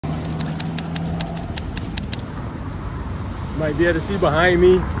might be able to see behind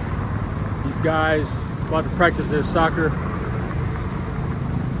me, these guys about to practice their soccer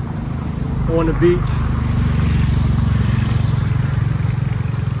on the beach.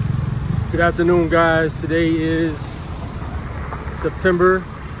 Good afternoon, guys. Today is September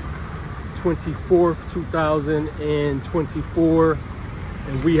 24th, 2024,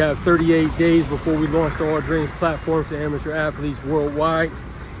 and we have 38 days before we launch the All Dreams platform to amateur athletes worldwide.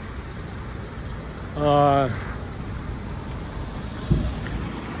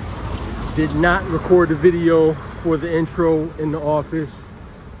 Did not record the video for the intro in the office.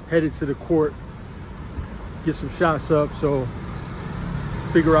 Headed to the court, get some shots up, so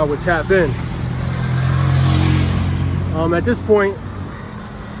figure out what tap in. At this point,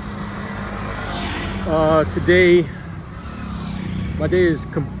 today, my day is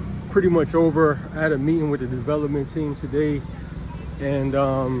pretty much over. I had a meeting with the development team today, and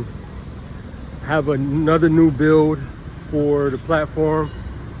have another new build for the platform.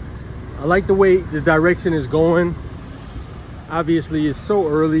 I like the way the direction is going. Obviously, it's so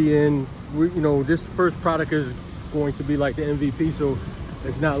early, and this first product is going to be like the MVP, so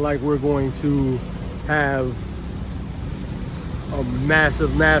it's not like we're going to have a massive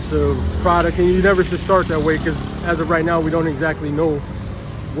product, and you never should start that way, because as of right now, we don't exactly know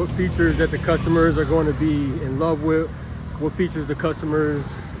what features that the customers are going to be in love with, what features the customers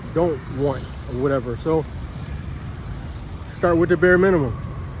don't want, or whatever. So start with the bare minimum,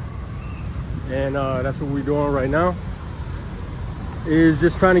 and that's what we're doing right now, is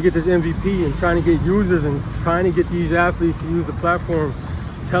just trying to get this MVP and trying to get users and trying to get these athletes to use the platform,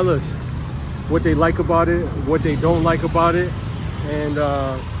 tell us what they like about it, what they don't like about it, and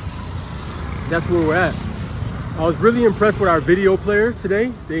that's where we're at. I was really impressed with our video player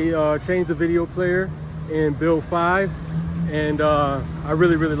today. They changed the video player in build 5, and I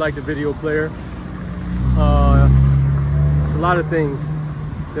really like the video player. It's a lot of things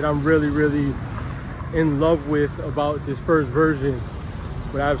that I'm really in love with about this first version,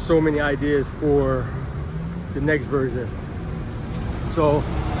 but I have so many ideas for the next version. So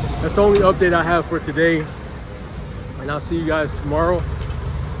that's the only update I have for today, and I'll see you guys tomorrow.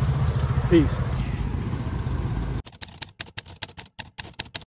 Peace.